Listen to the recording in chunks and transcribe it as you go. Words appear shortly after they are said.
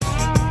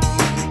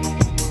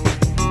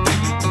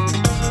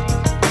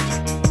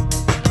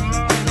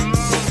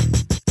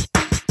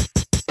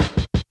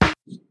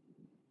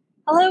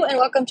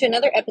welcome to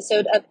another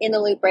episode of In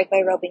the Loop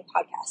Breakaway Roping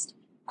Podcast.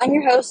 I'm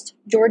your host,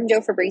 Jordan Joe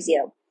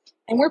Fabrizio,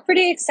 and we're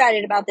pretty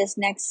excited about this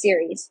next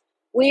series.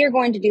 We are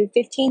going to do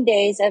 15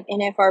 days of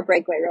NFR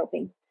breakaway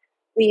roping.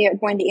 We are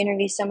going to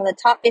interview some of the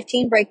top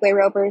 15 breakaway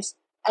ropers,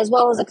 as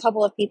well as a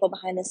couple of people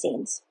behind the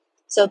scenes.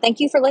 So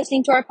thank you for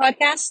listening to our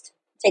podcast.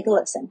 Take a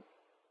listen.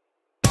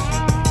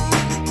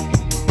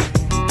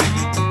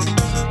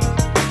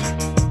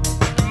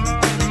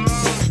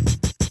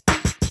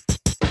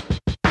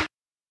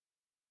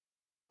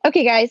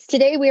 Okay, guys,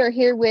 today we are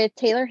here with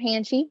Taylor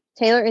Hanchey.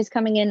 Taylor is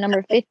coming in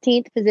number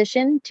 15th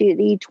position to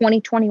the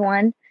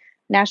 2021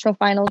 National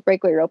Finals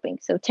Breakaway Roping.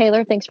 So,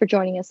 Taylor, thanks for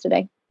joining us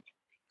today.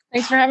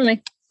 Thanks for having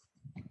me.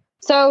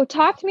 So,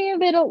 talk to me a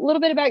little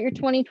bit about your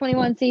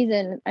 2021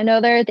 season. I know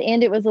there at the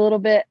end it was a little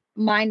bit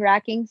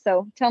mind-racking,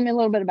 so tell me a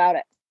little bit about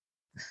it.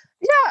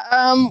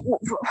 Yeah,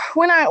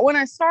 when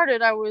I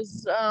started, I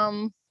was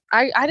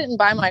I didn't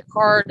buy my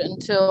card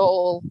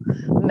until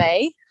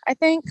May. I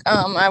think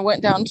I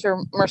went down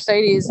to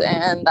Mercedes,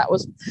 and that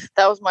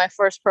was my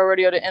first pro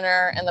rodeo to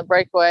enter in the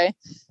breakaway,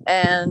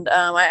 and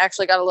I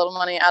actually got a little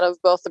money out of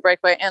both the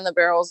breakaway and the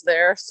barrels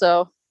there.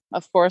 So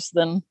of course,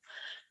 then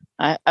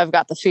I've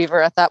got the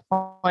fever at that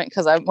point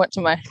because I went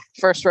to my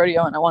first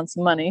rodeo and I won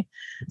some money.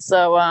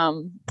 So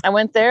I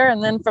went there,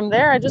 and then from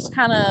there I just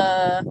kind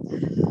of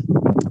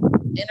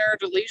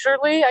entered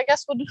leisurely, I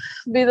guess would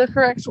be the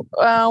correct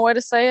way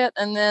to say it,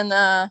 and then.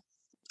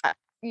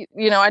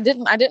 I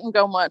didn't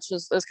go much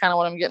is kind of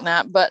what I'm getting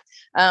at, but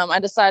I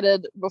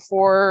decided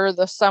before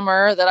the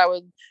summer that I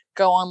would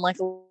go on like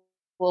a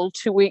little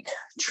 2-week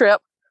trip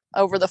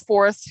over the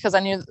 4th because I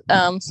knew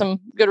some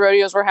good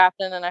rodeos were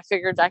happening, and I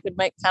figured I could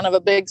make kind of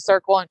a big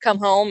circle and come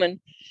home and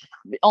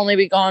only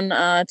be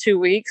gone 2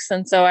 weeks.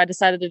 And so I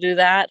decided to do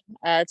that.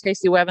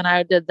 Tasty Webb and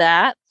I did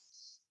that,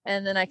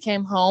 and then I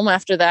came home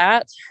after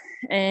that,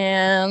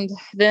 and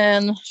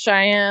then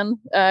Cheyenne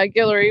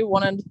Guillory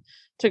wanted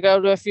to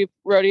go to a few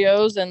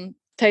rodeos, and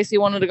Tasty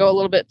wanted to go a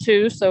little bit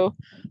too. So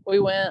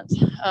we went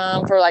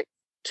for like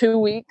 2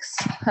 weeks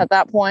at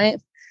that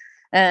point.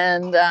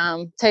 And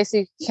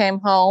Tasty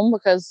came home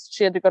because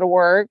she had to go to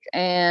work,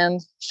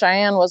 and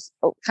Cheyenne was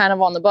kind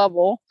of on the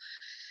bubble,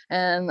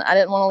 and I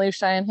didn't want to leave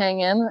Cheyenne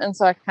hanging. And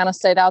so I kind of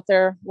stayed out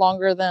there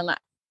longer than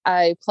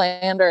I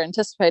planned or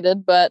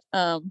anticipated, but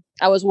I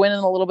was winning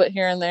a little bit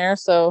here and there.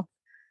 So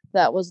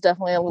that was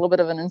definitely a little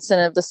bit of an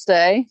incentive to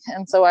stay.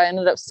 And so I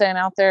ended up staying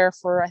out there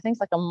for, I think,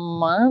 like a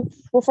month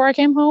before I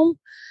came home.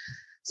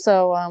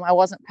 So I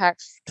wasn't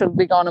packed to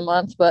be gone a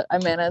month, but I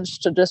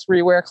managed to just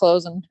rewear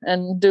clothes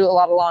and do a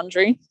lot of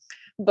laundry.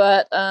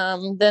 But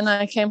then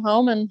I came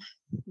home, and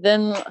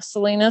then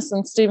Salinas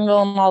and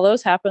Stephenville and all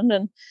those happened,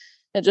 and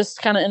it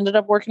just kind of ended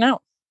up working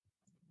out.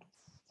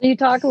 You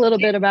talk a little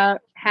bit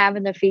about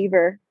having the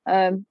fever.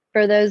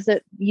 For those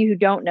that you who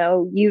don't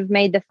know, you've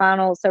made the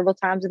finals several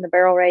times in the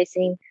barrel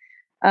racing.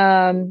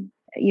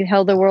 You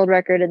held the world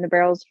record in the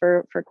barrels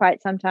for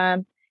quite some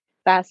time,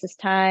 fastest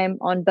time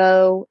on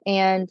bow,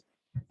 and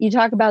you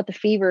talk about the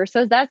fever.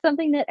 So is that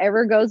something that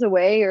ever goes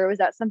away, or was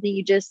that something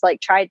you just like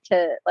tried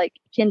to like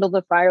kindle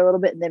the fire a little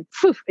bit, and then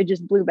poof, it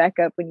just blew back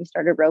up when you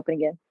started roping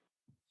again?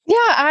 Yeah,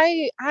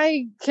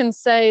 I can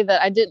say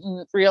that I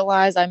didn't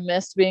realize I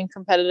missed being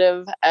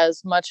competitive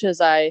as much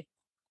as I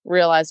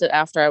realized it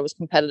after I was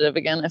competitive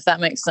again, if that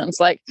makes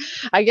sense. Like,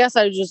 I guess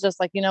I was just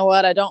like, you know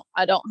what, I don't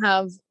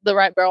have the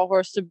right barrel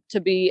horse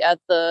to be at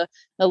the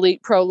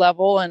elite pro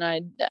level, and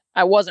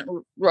I wasn't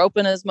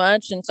roping as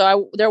much, and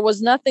so there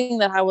was nothing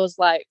that I was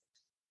like,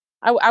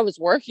 I was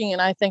working,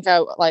 and I think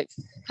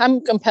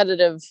I'm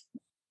competitive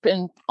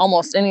in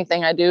almost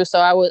anything I do. So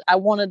I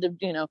wanted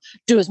to,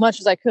 do as much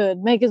as I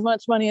could, make as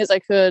much money as I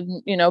could,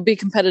 be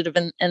competitive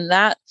in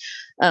that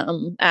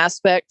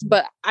aspect,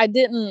 but I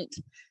didn't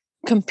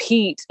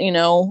compete,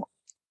 barrel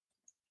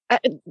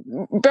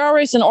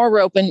racing or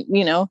roping,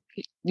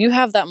 you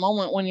have that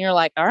moment when you're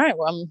like, all right,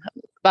 well, I'm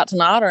about to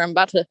nod, or I'm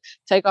about to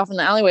take off in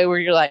the alleyway, where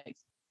you're like,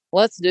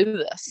 let's do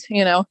this,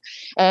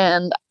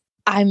 and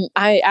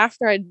I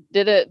after I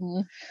did it,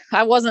 and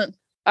I wasn't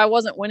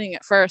winning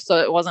at first, so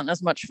it wasn't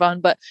as much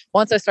fun, but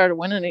once I started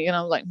winning it,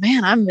 I was like,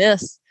 man, I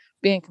miss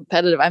being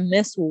competitive. I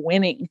miss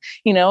winning,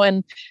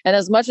 and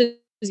as much as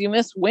you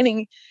miss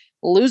winning,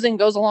 losing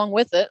goes along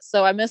with it.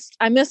 So I missed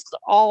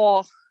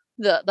all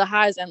the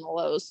highs and the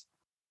lows.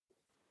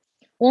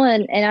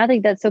 One, and I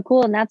think that's so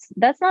cool, and that's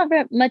not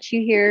very much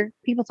you hear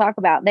people talk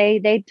about.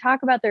 They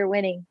talk about their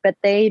winning, but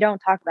they don't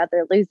talk about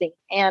their losing.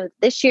 And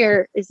this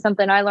year is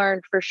something I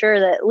learned for sure,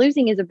 that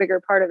losing is a bigger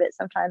part of it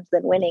sometimes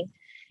than winning,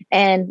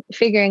 and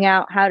figuring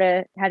out how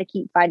to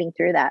keep fighting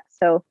through that.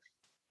 So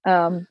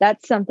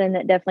that's something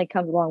that definitely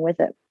comes along with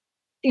it.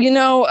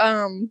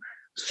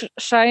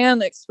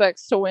 Cheyenne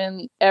expects to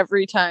win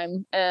every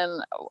time,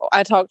 and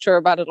I talk to her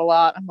about it a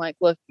lot. I'm like,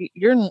 look,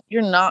 you're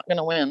not going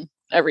to win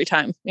every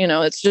time.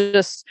 It's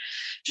just,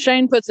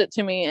 Shane puts it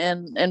to me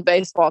in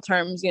baseball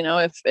terms.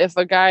 If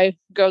a guy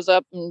goes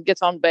up and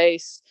gets on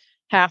base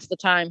half the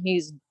time,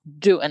 he's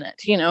doing it,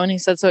 and he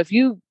said, so if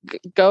you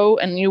go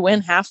and you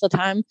win half the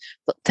time,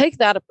 take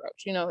that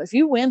approach. If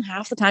you win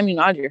half the time, you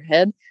nod your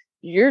head,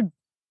 you're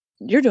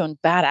doing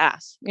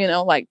badass,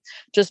 like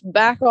just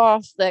back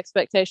off the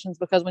expectations,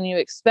 because when you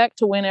expect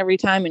to win every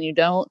time and you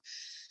don't,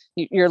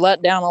 you're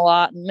let down a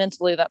lot, and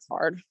mentally that's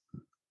hard.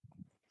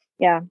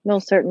 Yeah,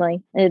 most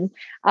certainly. And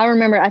I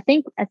remember, I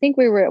think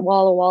we were at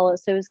Walla Walla,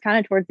 so it was kind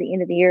of towards the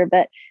end of the year,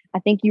 but I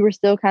think you were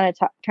still kind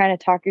of trying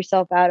to talk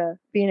yourself out of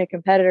being a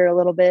competitor a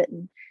little bit.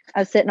 And I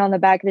was sitting on the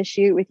back of the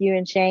chute with you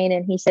and Shane,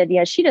 and he said,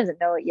 yeah, she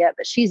doesn't know it yet,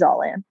 but she's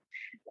all in.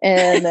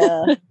 And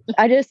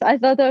I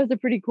thought that was a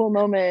pretty cool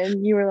moment.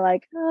 And you were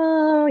like,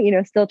 oh,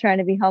 still trying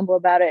to be humble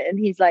about it. And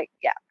he's like,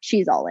 yeah,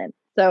 she's all in.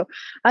 So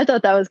I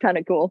thought that was kind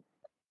of cool.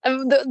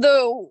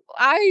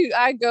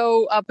 I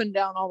go up and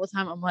down all the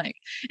time. I'm like,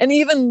 and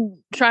even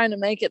trying to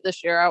make it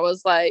this year, I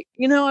was like,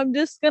 I'm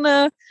just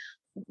gonna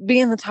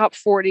be in the top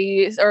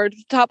 40 or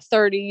top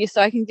 30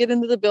 so I can get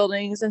into the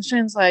buildings. And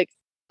Shane's like,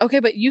 okay,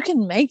 but you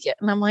can make it.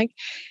 And I'm like,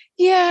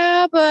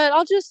 yeah, but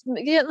I'll just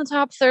get in the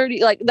top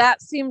 30. Like,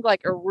 that seemed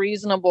like a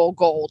reasonable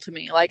goal to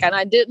me. Like, and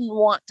I didn't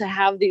want to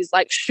have these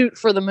like shoot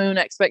for the moon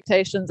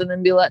expectations and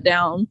then be let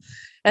down.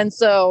 And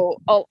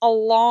so a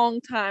long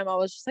time I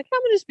was just like, I'm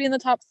gonna just be in the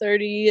top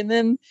 30. And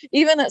then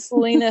even at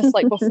Salinas,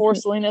 like before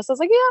Salinas, I was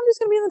like, yeah, I'm just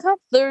gonna be in the top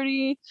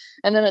 30.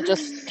 And then it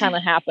just kind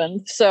of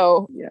happened.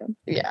 So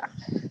yeah,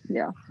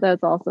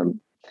 that's awesome.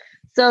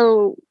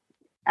 So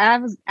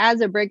as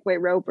a breakaway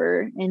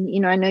roper,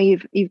 and I know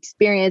you've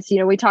experienced,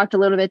 we talked a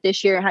little bit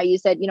this year how you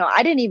said,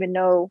 I didn't even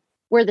know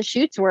where the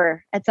chutes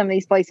were at some of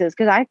these places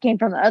because I came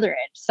from the other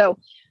end. So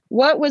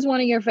what was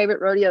one of your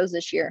favorite rodeos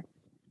this year?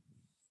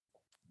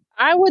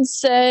 I would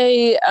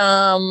say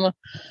Coeur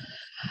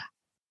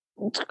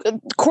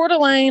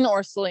d'Alene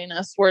or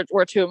Salinas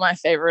were two of my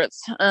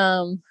favorites.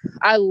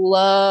 I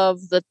love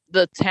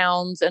the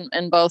towns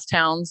and both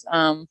towns.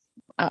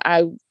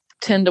 I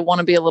tend to want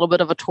to be a little bit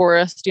of a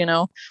tourist.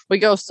 We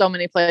go so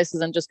many places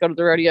and just go to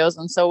the rodeos,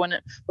 and so when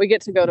we get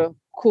to go to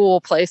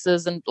cool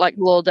places and like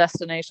little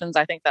destinations,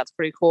 I think that's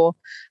pretty cool.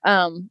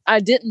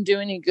 I didn't do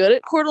any good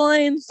at Coeur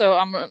d'Alene, so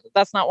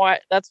that's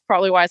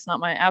probably why it's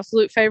not my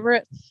absolute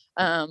favorite.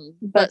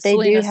 But they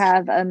Salinas, do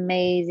have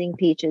amazing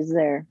peaches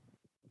there.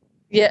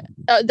 Yeah,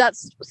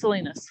 that's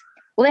Salinas.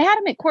 Well, they had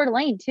them at Coeur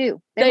d'Alene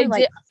too. They were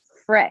like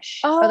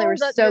fresh. Oh, they were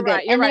so good.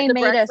 Right. And they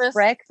made us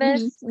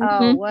breakfast. Mm-hmm.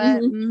 Oh,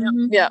 what?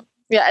 Mm-hmm. Yeah.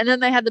 Yeah, and then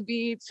they had the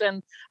beach,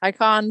 and I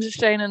conned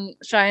Shane and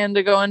Cheyenne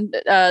to go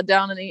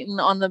down and eating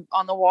on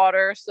the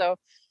water. So,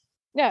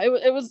 yeah,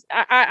 it was.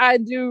 I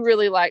do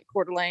really like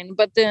Coeur d'Alene,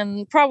 but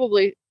then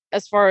probably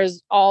as far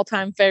as all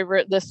time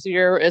favorite this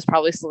year is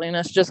probably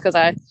Salinas, just because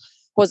I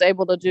was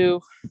able to do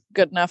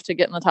good enough to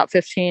get in the top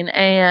 15,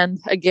 and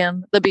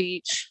again the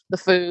beach, the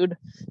food.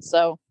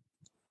 So,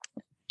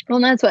 well,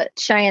 that's what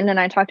Cheyenne and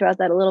I talked about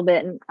that a little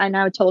bit, and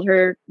I told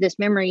her this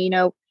memory,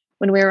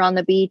 when we were on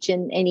the beach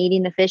and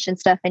eating the fish and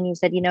stuff, and you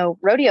said,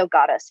 rodeo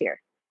got us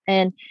here.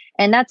 And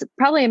that's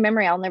probably a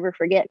memory I'll never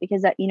forget,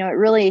 because that, it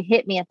really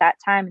hit me at that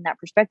time in that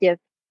perspective.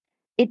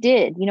 It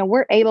did,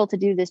 we're able to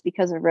do this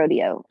because of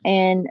rodeo.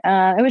 And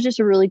it was just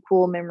a really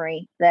cool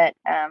memory that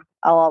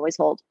I'll always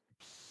hold.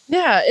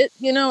 Yeah.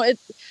 It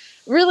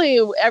really,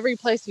 every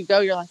place you go,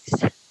 you're like,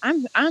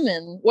 I'm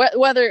in,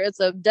 whether it's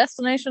a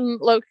destination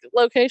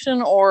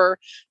location or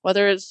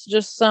whether it's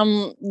just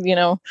some,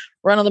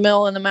 run of the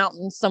mill in the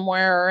mountains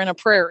somewhere or in a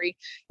prairie,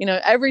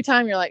 every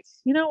time you're like,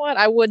 you know what,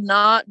 I would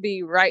not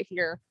be right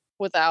here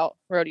without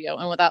rodeo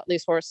and without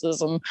these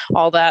horses and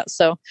all that.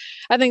 So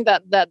I think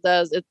that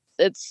does,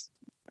 it's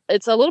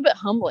a little bit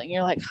humbling.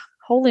 You're like,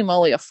 holy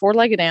moly, a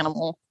 4-legged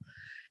animal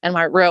and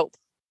my rope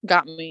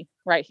got me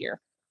right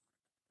here.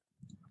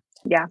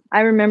 Yeah, I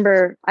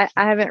remember, I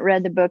haven't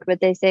read the book, but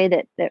they say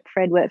that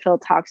Fred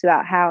Whitfield talks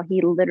about how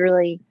he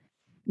literally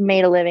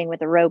made a living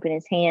with a rope in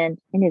his hand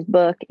in his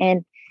book.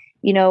 And,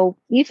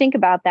 you think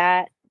about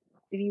that,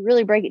 if you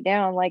really break it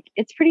down, like,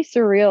 it's pretty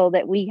surreal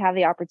that we have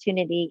the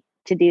opportunity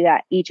to do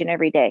that each and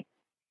every day.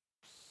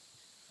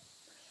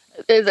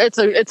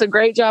 It's a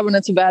great job, and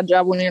it's a bad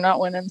job when you're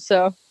not winning.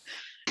 So,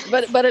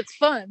 but it's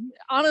fun.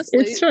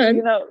 Honestly, it's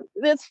fun.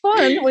 It's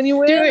fun when you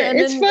win. And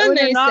it's fun. When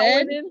you're not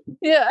winning,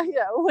 yeah.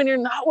 When you're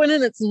not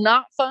winning, it's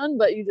not fun.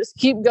 But you just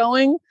keep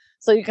going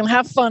so you can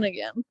have fun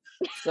again.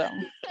 So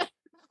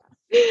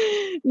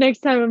next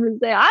time I'm gonna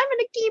say I'm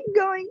gonna keep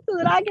going so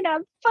that I can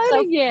have fun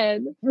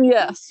again.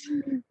 Yes.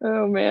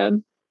 Oh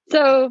man.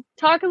 So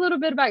talk a little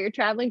bit about your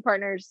traveling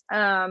partners.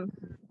 Do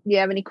you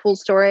have any cool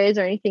stories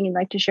or anything you'd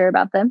like to share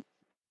about them?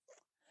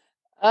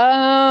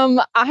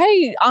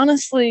 I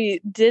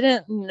honestly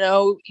didn't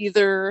know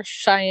either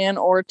Cheyenne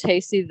or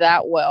Tacey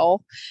that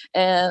well.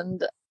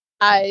 And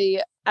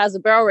as a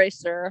barrel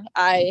racer,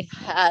 I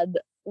had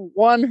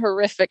one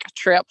horrific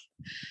trip.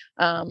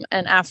 And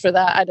after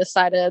that, I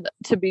decided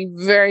to be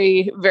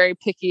very, very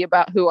picky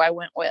about who I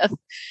went with.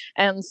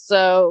 And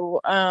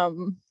so,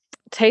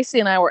 Tacey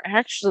and I were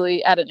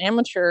actually at an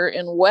amateur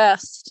in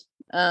West,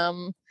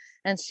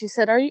 and she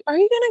said, are you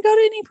going to go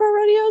to any pro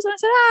rodeos? And I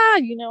said,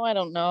 I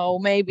don't know,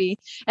 maybe.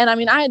 And I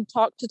mean, I had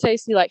talked to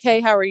Tacey like, hey,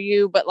 how are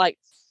you? But like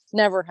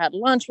never had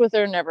lunch with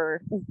her,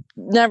 never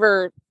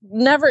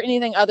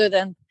anything other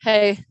than,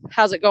 hey,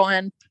 how's it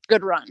going?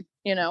 Good run.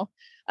 you know?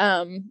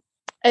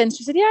 And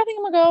she said, yeah, I think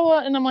I'm gonna go.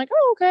 And I'm like,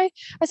 oh, okay.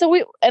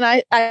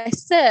 I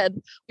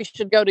said we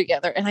should go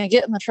together. And I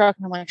get in the truck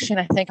and I'm like, shit,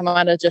 I think I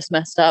might have just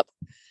messed up.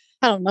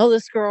 I don't know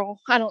this girl.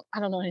 I don't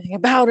know anything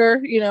about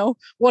her.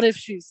 What if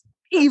she's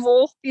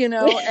evil,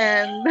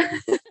 and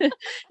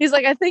he's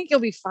like, I think you'll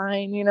be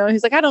fine.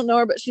 He's like, I don't know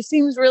her, but she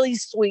seems really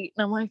sweet.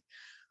 And I'm like,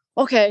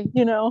 okay,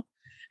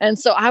 and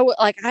so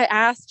I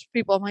asked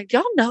people, I'm like,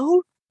 do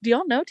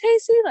y'all know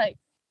Tacey? Like,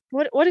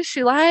 what is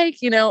she like?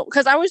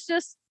 Because I was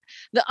just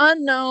the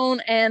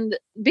unknown and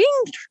being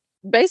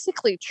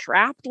basically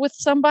trapped with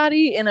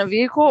somebody in a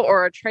vehicle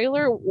or a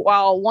trailer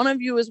while one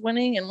of you is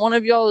winning and one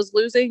of y'all is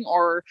losing,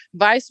 or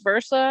vice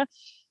versa,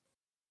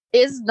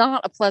 is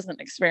not a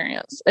pleasant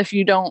experience if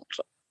you don't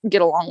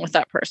get along with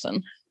that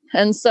person.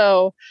 And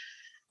so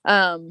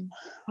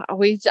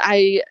we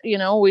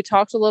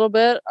talked a little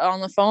bit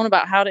on the phone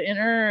about how to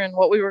enter and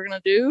what we were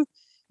going to do.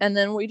 And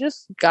then we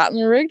just got in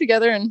the rig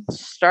together and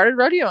started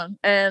rodeoing.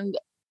 And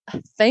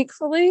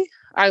thankfully,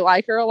 I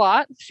like her a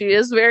lot. She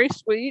is very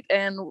sweet,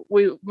 and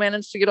we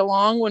managed to get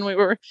along when we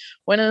were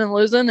winning and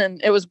losing,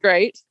 and it was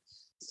great.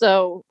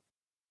 So,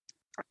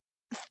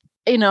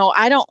 I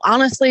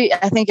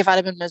think if I'd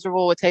have been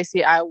miserable with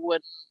Tacey, I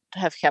wouldn't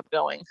have kept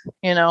going.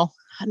 There's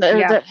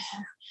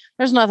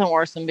nothing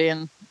worse than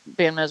being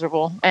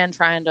miserable and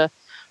trying to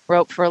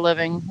rope for a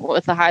living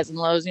with the highs and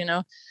lows,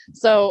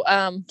 So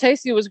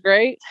Tacey was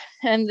great.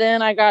 And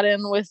then I got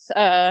in with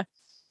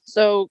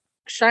so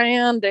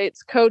Cheyenne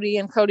dates Cody,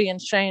 and Cody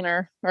and Shane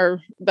are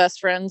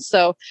best friends.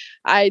 So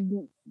I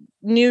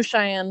knew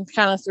Cheyenne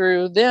kind of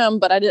through them,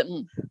 but I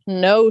didn't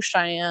know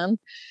Cheyenne.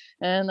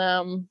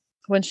 And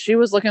when she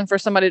was looking for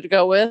somebody to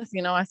go with,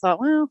 I thought,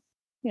 well,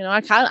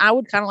 I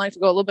would kind of like to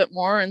go a little bit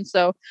more. And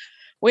so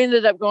we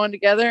ended up going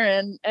together,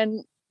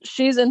 and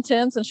she's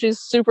intense and she's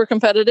super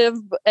competitive,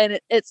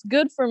 and it's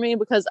good for me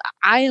because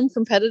I am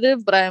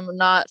competitive, but I am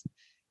not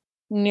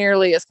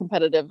nearly as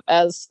competitive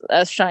as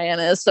Cheyenne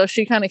is. So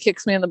she kind of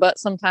kicks me in the butt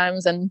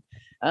sometimes, and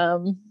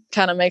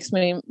kind of makes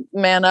me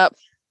man up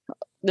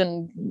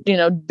and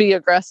be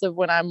aggressive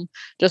when I'm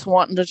just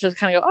wanting to just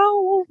kind of go,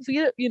 oh,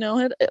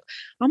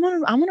 I'm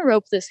gonna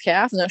rope this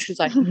calf. And then she's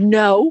like,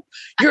 no,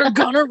 you're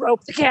gonna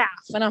rope the calf.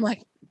 And I'm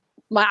like,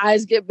 my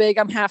eyes get big.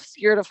 I'm half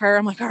scared of her.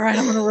 I'm like, all right,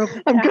 I'm gonna rope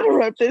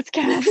this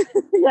calf.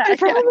 Yeah, I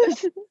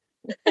promise.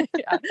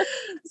 Yeah.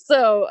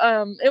 So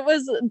it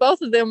was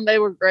both of them. They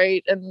were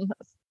great, and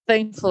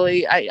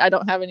thankfully I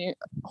don't have any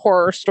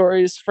horror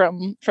stories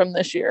from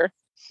this year.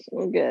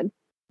 Well, good.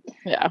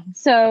 Yeah.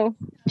 So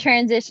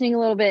transitioning a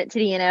little bit to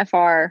the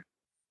NFR,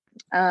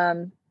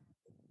 I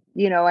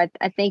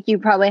think you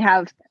probably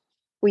have,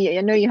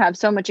 I know you have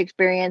so much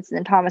experience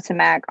in Thomas and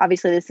Mack.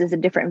 Obviously this is a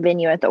different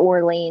venue at the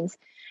Orleans.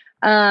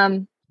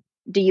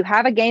 Do you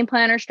have a game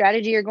plan or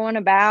strategy you're going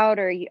about,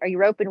 or are you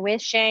roping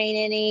with Shane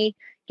any,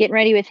 getting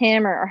ready with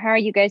him, or how are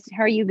you going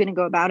to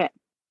go about it?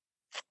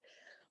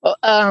 Well,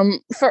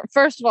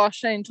 first of all,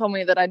 Shane told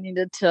me that I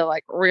needed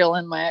to reel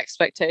in my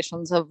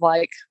expectations of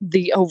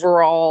the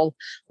overall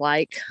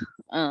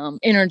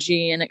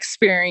energy and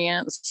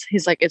experience.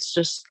 He's like,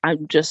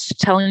 I'm just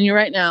telling you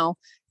right now,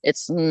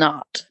 it's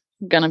not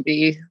going to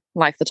be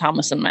like the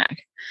Thomas and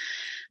Mack.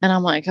 And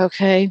I'm like,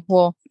 okay,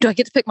 well, do I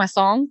get to pick my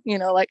song?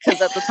 Because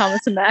at the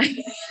Thomas and Mack,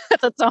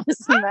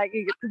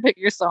 you get to pick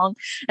your song.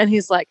 And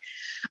he's like,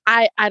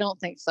 I don't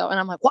think so. And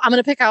I'm like, well, I'm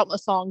going to pick out a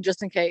song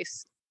just in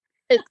case.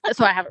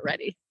 So I have it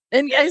ready.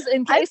 In case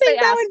I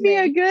think that would be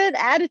a good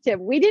additive.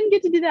 We didn't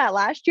get to do that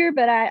last year,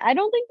 but I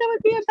don't think that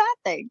would be a bad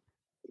thing.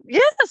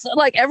 Yes, how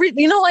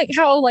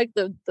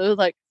the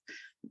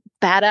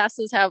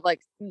badasses have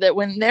that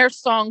when their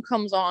song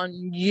comes on,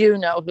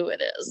 who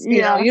it is.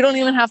 You don't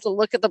even have to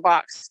look at the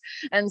box.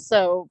 And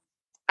so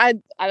I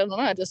don't know.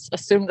 I just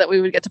assumed that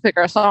we would get to pick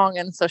our song,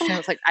 and so Shane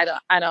was like, I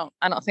don't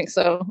think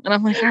so. And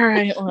I'm like, all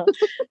right, well,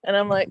 and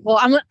I'm like,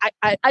 well,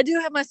 I do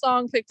have my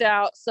song picked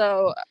out,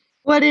 so.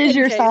 What is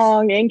your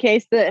song, in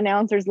case the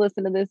announcers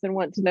listen to this and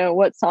want to know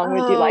what song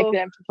would you like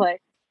them to play?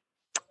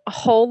 A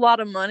Whole Lot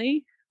of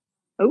Money.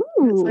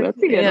 Ooh,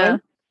 that's a good one.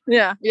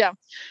 Yeah.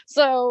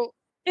 So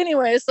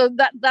anyway, so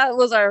that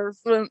was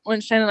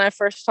when Shane and I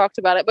first talked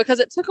about it, because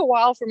it took a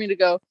while for me to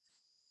go.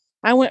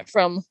 I went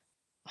from,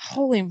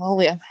 holy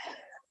moly,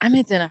 I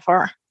made the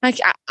NFR.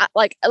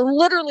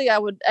 Literally, I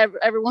would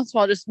every once in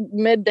a while, just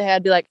midday,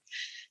 I'd be like,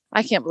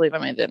 I can't believe I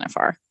made the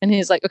NFR. And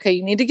he's like, okay,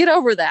 you need to get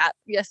over that.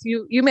 Yes,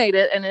 you made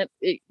it. And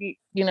it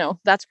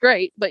that's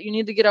great, but you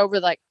need to get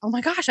over oh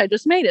my gosh, I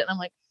just made it. And I'm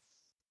like,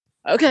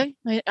 okay,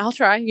 I'll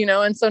try,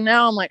 And so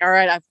now I'm like, all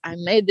right, I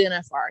made the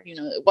NFR,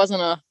 it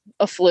wasn't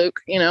a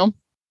fluke,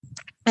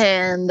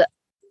 and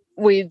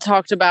we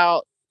talked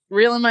about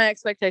reeling my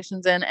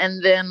expectations in.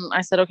 And then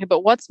I said, okay, but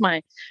what's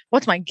my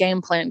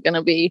game plan going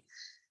to be?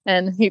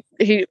 And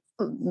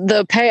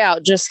the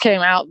payout just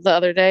came out the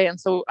other day. And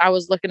so I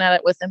was looking at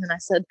it with him and I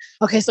said,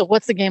 okay, so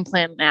what's the game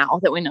plan now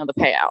that we know the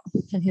payout?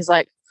 And he's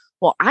like,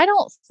 well, I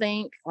don't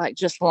think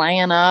just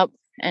laying up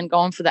and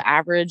going for the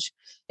average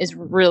is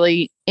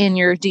really in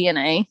your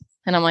DNA.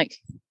 And I'm like,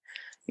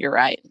 you're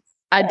right.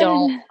 I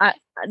don't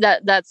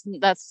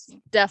that's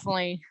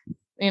definitely,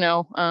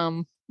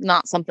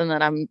 not something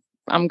that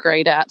I'm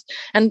great at.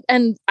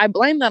 And I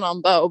blame that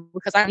on Bo,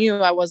 because I knew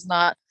I was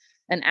not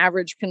an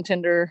average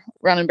contender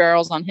running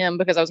barrels on him,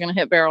 because I was going to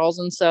hit barrels.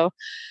 And so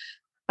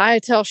I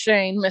tell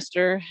Shane,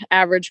 Mr.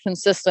 Average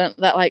Consistent,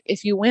 that like,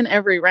 if you win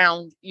every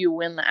round, you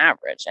win the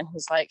average. And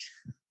he's like,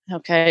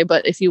 okay,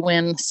 but if you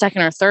win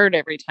second or third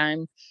every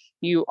time,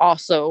 you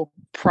also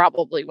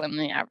probably win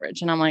the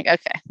average. And I'm like,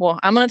 okay, well,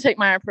 I'm going to take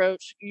my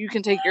approach. You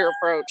can take your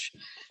approach,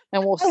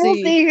 and we'll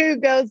see who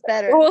goes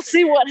better. We'll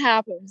see what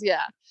happens.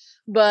 Yeah.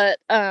 But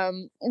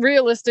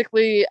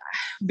realistically,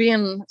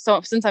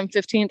 since I'm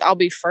 15th, I'll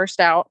be first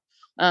out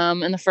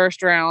in the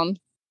first round.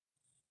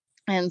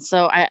 And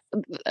so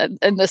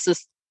and this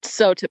is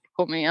so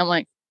typical me. I'm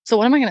like, so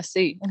what am I going to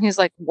see? And he's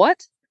like,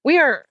 what? We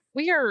are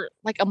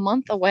like a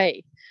month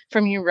away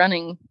from you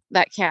running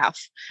that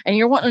calf, and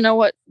you're wanting to know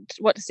what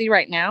to see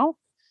right now.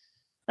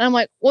 And I'm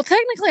like, well,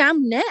 technically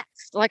I'm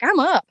next. Like, I'm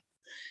up.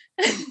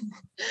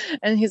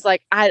 And he's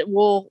like,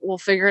 we'll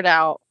figure it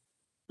out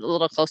a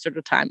little closer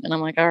to time. And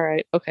I'm like, all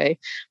right, okay.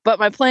 But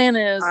my plan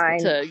is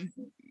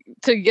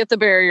to get the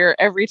barrier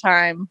every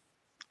time.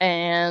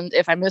 And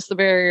if I miss the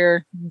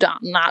barrier,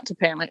 not to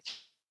panic.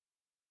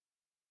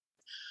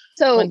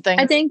 So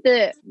I think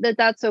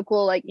that's so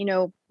cool. Like,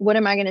 what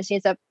am I going to see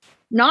and stuff?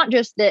 Not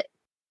just that.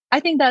 I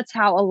think that's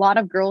how a lot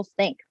of girls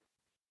think.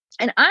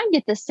 And I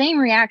get the same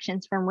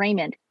reactions from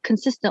Raymond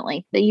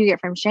consistently that you get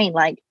from Shane.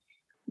 Like,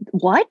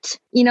 what?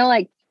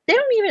 Like, they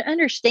don't even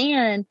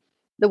understand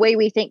the way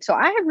we think. So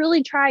I have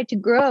really tried to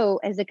grow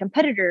as a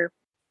competitor,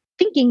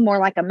 thinking more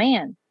like a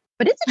man.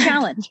 But it's a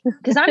challenge,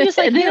 because I'm just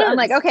like you. I'm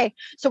like, okay,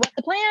 so what's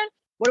the plan?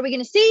 What are we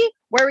going to see?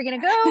 Where are we going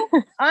to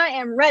go? I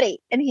am ready.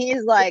 And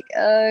he's like,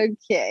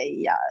 okay,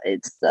 yeah,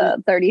 it's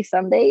 30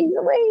 some days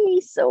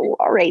away. So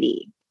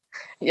alrighty.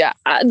 Yeah,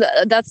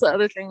 that's the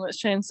other thing that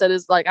Shane said,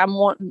 is like, I'm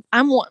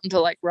wanting to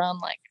like run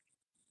like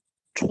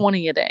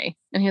 20 a day.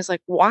 And he's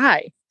like,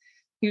 why?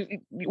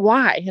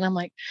 Why? And I'm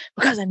like,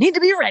 because I need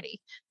to be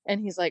ready.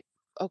 And he's like,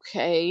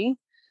 okay,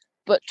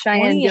 but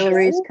Cheyenne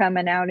Guillory's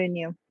coming out in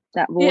you.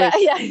 That voice.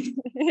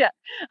 Yeah.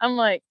 I'm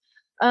like,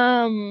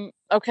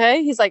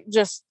 okay. He's like,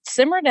 just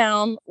simmer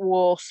down.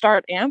 We'll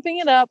start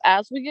amping it up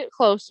as we get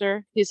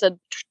closer. He said,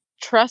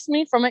 trust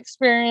me from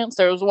experience.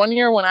 There was one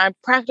year when I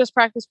practiced,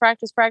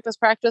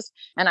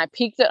 and I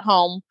peaked at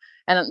home.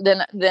 And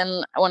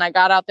then when I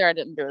got out there, I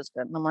didn't do as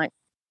good. And I'm like,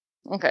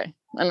 okay.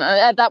 And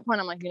at that point,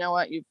 I'm like, you know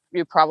what? You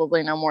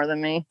probably know more than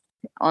me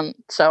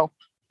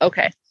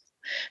okay.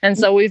 And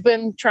so we've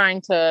been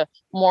trying to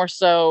more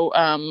so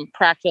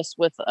practice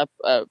with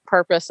a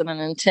purpose and an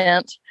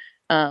intent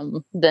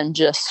than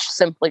just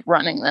simply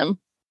running them.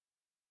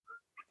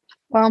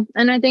 Well,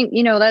 and I think,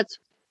 that's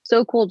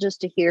so cool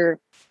just to hear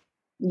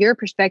your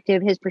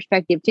perspective, his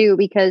perspective too,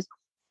 because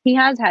he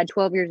has had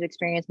 12 years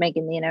experience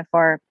making the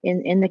NFR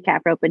in the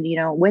cap rope and,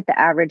 with the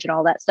average and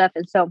all that stuff.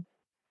 And so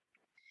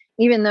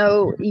even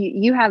though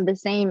you have the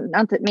same,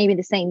 not that maybe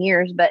the same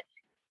years, but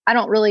I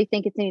don't really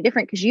think it's any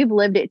different, because you've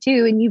lived it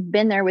too. And you've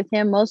been there with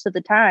him most of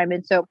the time.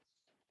 And so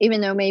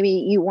even though maybe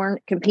you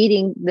weren't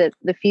competing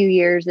the few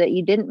years that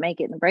you didn't make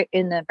it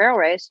in the barrel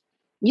race,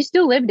 you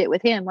still lived it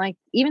with him. Like,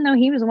 even though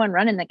he was the one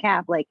running the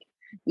cap, like,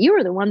 you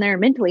were the one there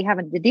mentally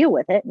having to deal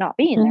with it, not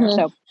being there.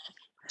 So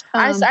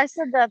I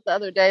said that the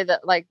other day,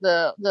 that like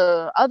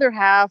the other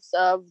halves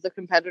of the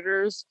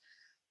competitors,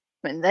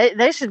 I mean,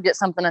 they should get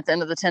something at the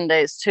end of the 10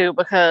 days too,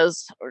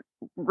 because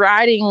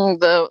riding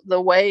the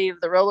wave,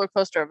 the roller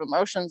coaster of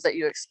emotions that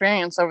you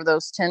experience over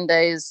those 10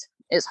 days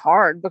is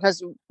hard.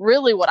 Because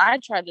really what I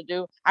tried to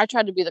do, I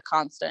tried to be the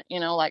constant,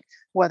 like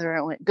whether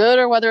it went good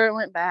or whether it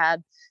went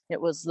bad,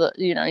 it was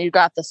you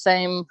got the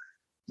same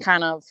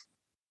kind of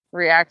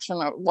reaction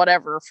or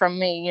whatever from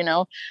me.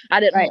 I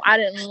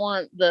didn't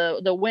want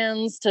the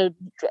wins to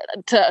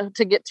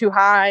get too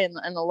high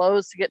and the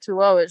lows to get too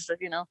low. It's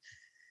just,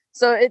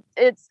 so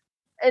it's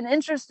an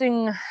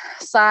interesting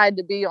side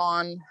to be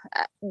on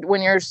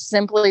when you're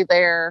simply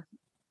there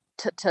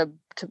to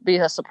be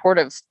a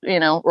supportive,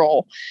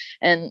 role.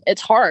 And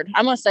it's hard.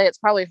 I must say it's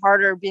probably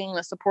harder being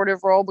the supportive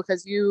role,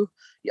 because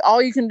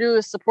all you can do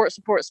is support,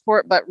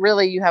 but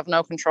really you have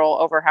no control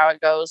over how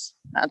it goes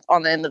at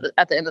the end of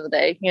the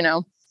day,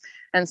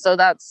 And so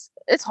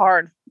it's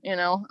hard,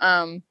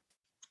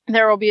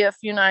 there will be a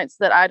few nights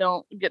that I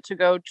don't get to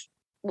go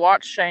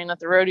watch Shane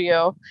at the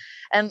rodeo.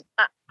 And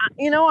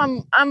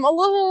I'm a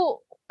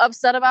little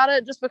upset about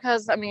it, just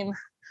because, I mean,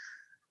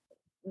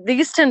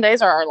 these 10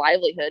 days are our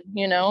livelihood,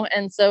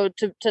 and so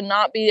to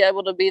not be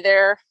able to be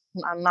there,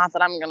 not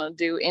that I'm going to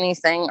do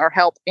anything or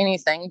help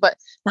anything, but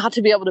not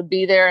to be able to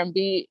be there and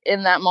be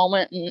in that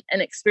moment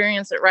and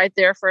experience it right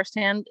there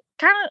firsthand,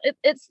 kind of,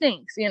 it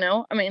stinks,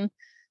 I mean,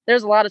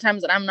 there's a lot of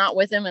times that I'm not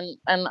with him and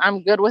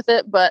I'm good with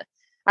it, but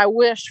I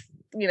wish,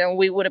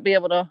 we wouldn't be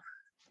able to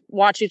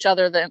watch each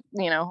other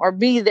or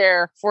be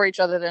there for each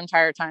other the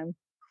entire time.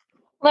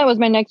 Well, that was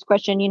my next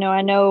question.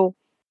 I know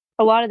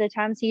a lot of the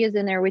times he is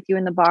in there with you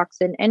in the box,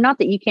 and not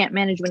that you can't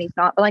manage when he's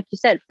not, but like you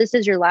said, this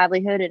is your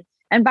livelihood,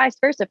 and vice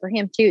versa for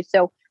him too.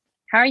 So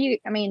how are you?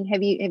 I mean,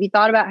 have you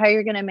thought about how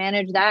you're going to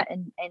manage that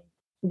and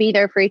be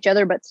there for each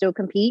other, but still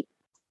compete?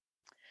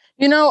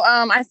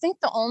 I think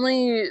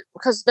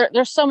because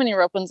there's so many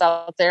ropens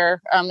out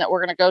there that we're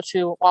going to go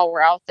to while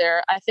we're out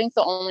there. I think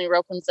the only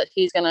ropens that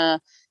he's going to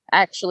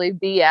actually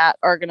be at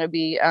are going to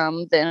be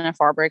the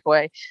NFR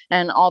breakaway,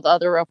 and all the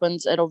other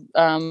ropens, it'll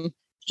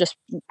just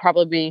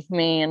probably be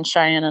me and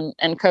Cheyenne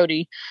and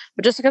Cody.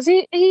 But just because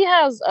he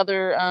has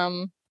other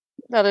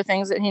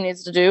things that he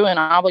needs to do and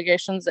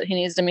obligations that he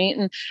needs to meet.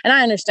 And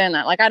I understand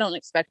that. Like, I don't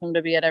expect him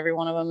to be at every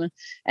one of them.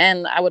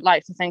 And I would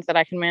like to think that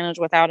I can manage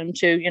without him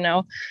too,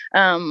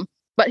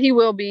 but he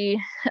will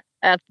be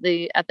at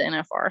the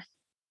NFR.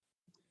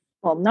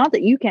 Well, not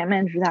that you can't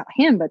manage without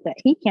him, but that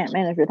he can't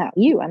manage without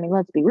you. I mean,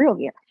 let's be real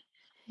here.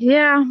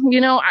 Yeah.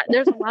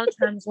 There's a lot of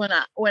times when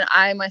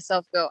I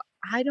myself go,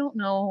 I don't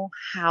know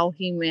how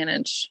he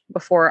managed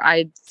before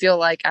I feel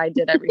like I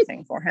did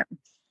everything for him.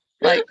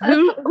 Like,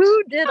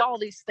 who did all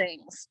these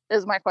things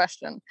is my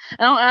question.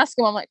 And I'll ask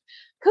him, I'm like,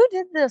 who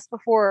did this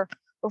before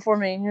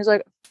me? And he's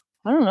like,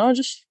 I don't know,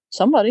 just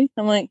somebody.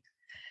 I'm like,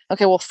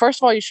 okay, well, first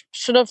of all, you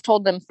should have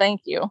told them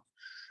thank you.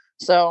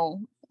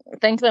 So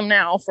thank them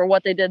now for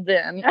what they did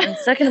then. And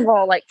second of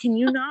all, like, can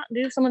you not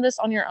do some of this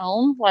on your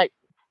own? Like,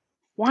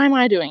 why am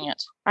I doing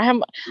it?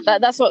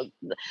 That's what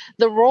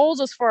the roles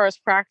as far as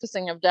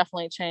practicing have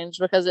definitely changed,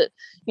 because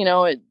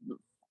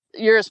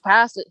years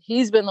past it,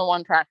 he's been the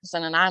one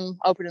practicing, and I'm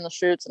opening the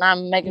chutes and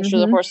I'm making sure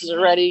the horses are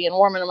ready and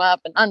warming them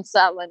up and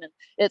unsaddling, and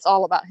it's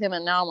all about him.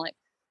 And now I'm like,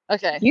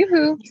 okay,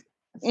 yoo-hoo,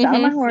 saddle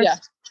my horse.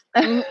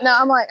 Yeah.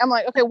 Now I'm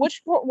like, okay,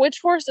 which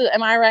horse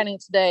am I riding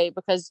today?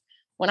 Because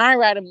when I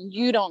ride him,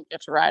 you don't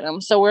get to ride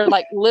him. So we're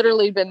like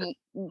literally been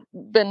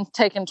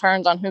taking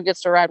turns on who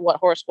gets to ride what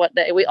horse what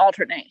day. We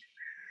alternate.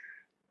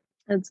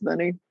 That's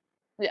funny.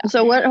 Yeah.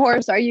 So what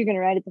horse are you going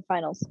to ride at the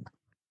finals?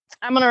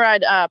 I'm going to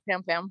ride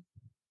Pam Pam,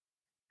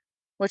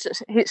 which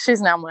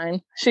she's now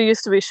mine. She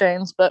used to be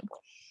Shane's, but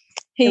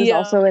he was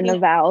also in the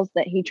vows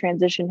that he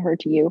transitioned her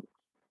to you.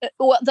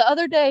 Well, the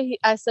other day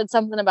I said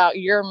something about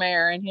your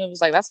mare, and he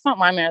was like, "That's not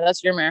my mare.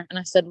 That's your mare." And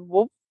I said,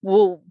 "Well,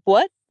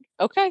 what?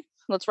 Okay,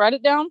 let's write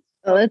it down.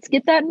 Well, let's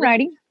get that in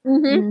writing."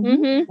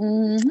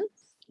 Video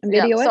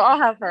it. So I'll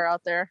have her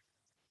out there.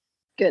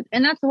 Good.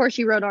 And that's the horse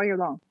you rode all year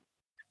long.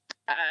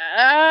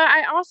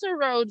 I also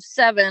rode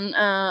 7,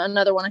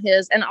 another one of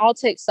his, and I'll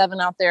take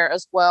 7 out there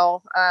as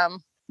well.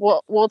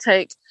 We'll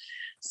take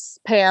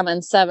Pam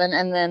and 7,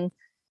 and then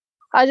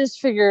I just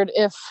figured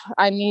if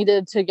I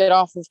needed to get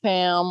off of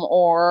Pam,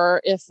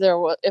 or if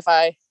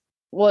I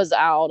was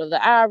out of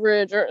the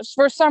average, or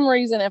for some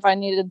reason if I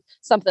needed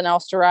something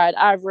else to ride,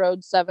 I've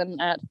rode 7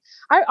 at.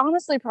 I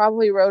honestly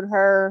probably rode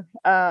him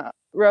at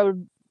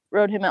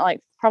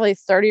like probably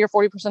 30 or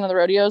 40% of the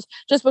rodeos,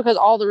 just because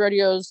all the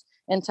rodeos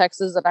in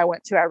Texas that I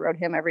went to, I rode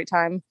him every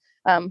time.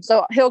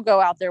 So he'll go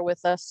out there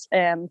with us,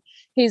 and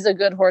he's a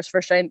good horse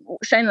for Shane.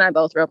 Shane and I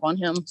both rope on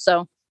him,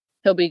 so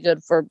he'll be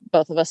good for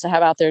both of us to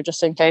have out there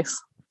just in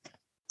case.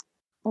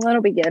 Well,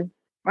 that'll be good.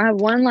 I have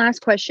one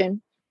last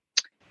question.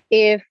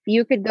 If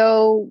you could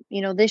go,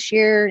 this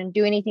year and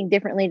do anything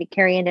differently to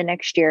carry into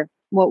next year,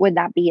 what would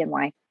that be and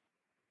why?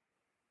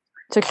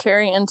 To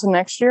carry into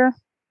next year?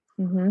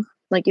 Mm-hmm.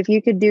 Like, if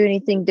you could do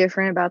anything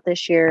different about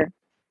this year,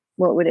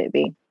 what would it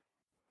be?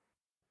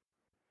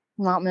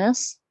 Not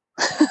miss.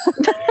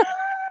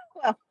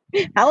 Well,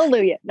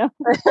 hallelujah. No.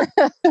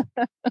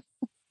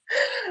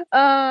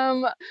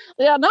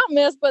 Yeah, not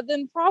miss, but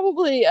then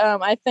probably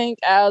I think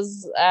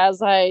as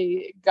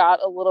I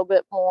got a little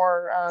bit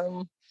more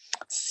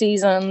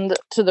seasoned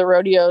to the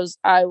rodeos,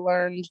 I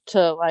learned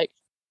to like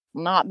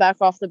not back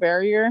off the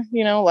barrier,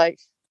 like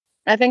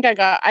I think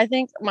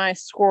my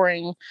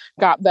scoring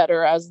got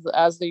better as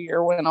the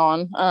year went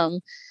on.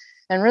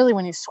 And really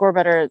when you score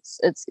better,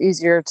 it's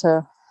easier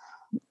to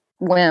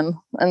win.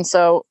 And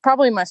so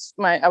probably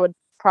I would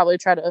probably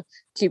try to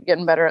keep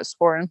getting better at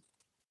scoring.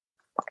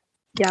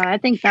 Yeah, I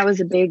think that was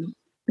a big,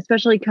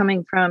 especially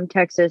coming from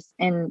Texas,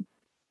 and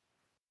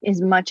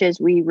as much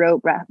as we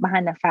wrote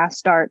behind the fast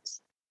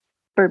starts,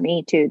 for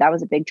me too, that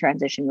was a big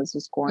transition, was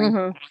the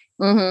scoring.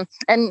 And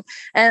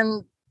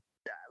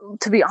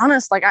to be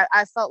honest, like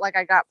I felt like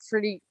I got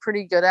pretty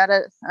good at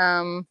it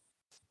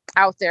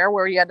out there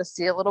where you had to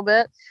see a little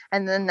bit,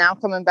 and then now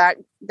coming back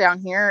down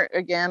here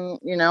again,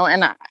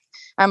 and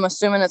I'm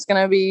assuming it's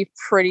going to be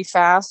pretty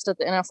fast at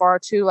the NFR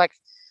too. Like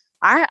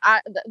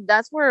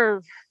that's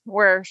where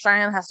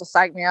Cheyenne has to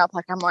psych me up.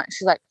 Like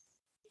she's like,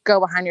 go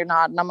behind your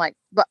nod, and I'm like,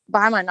 but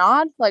behind my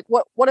nod, like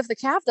what if the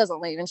calf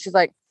doesn't leave? And she's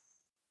like,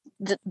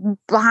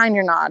 behind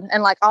your nod.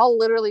 And like I'll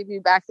literally be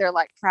back there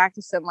like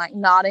practicing, like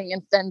nodding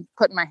and then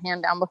putting my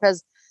hand down,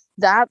 because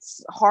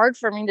that's hard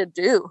for me to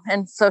do.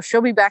 And so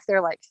she'll be back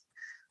there like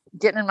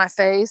getting in my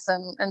face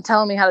and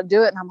telling me how to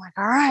do it, and I'm like,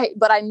 all right,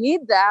 but I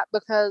need that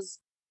because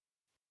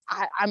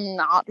I'm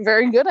not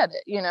very good at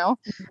it,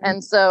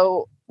 And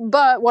so,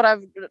 but what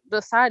I've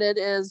decided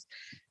is,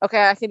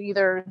 okay, I could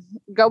either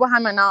go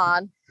behind my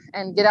nod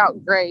and get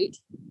out great,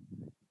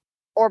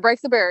 or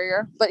break the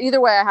barrier, but either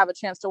way I have a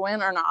chance to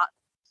win or not.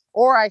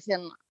 Or I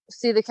can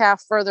see the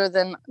calf further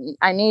than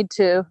I need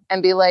to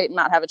and be late and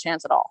not have a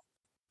chance at all.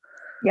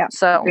 Yeah.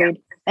 So,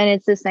 agreed. And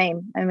it's the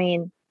same. I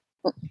mean,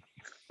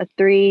 a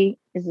 3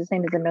 is the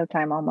same as a no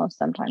time almost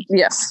sometimes.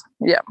 Yes.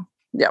 Yeah.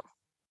 Yeah.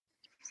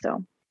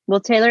 So, well,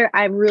 Taylor,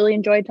 I really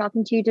enjoyed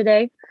talking to you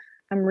today.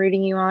 I'm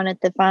rooting you on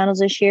at the finals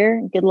this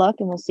year. Good luck,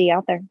 and we'll see you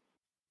out there.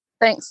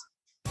 Thanks.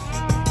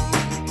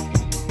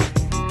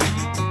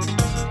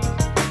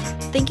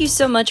 Thank you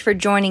so much for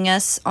joining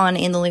us on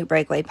In the Loop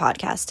Breakaway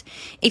podcast.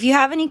 If you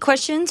have any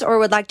questions or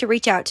would like to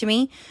reach out to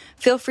me,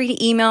 feel free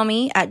to email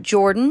me at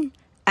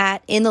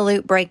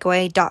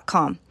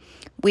jordan@intheloopbreakaway.com.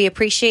 We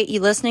appreciate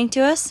you listening to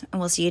us, and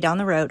we'll see you down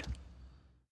the road.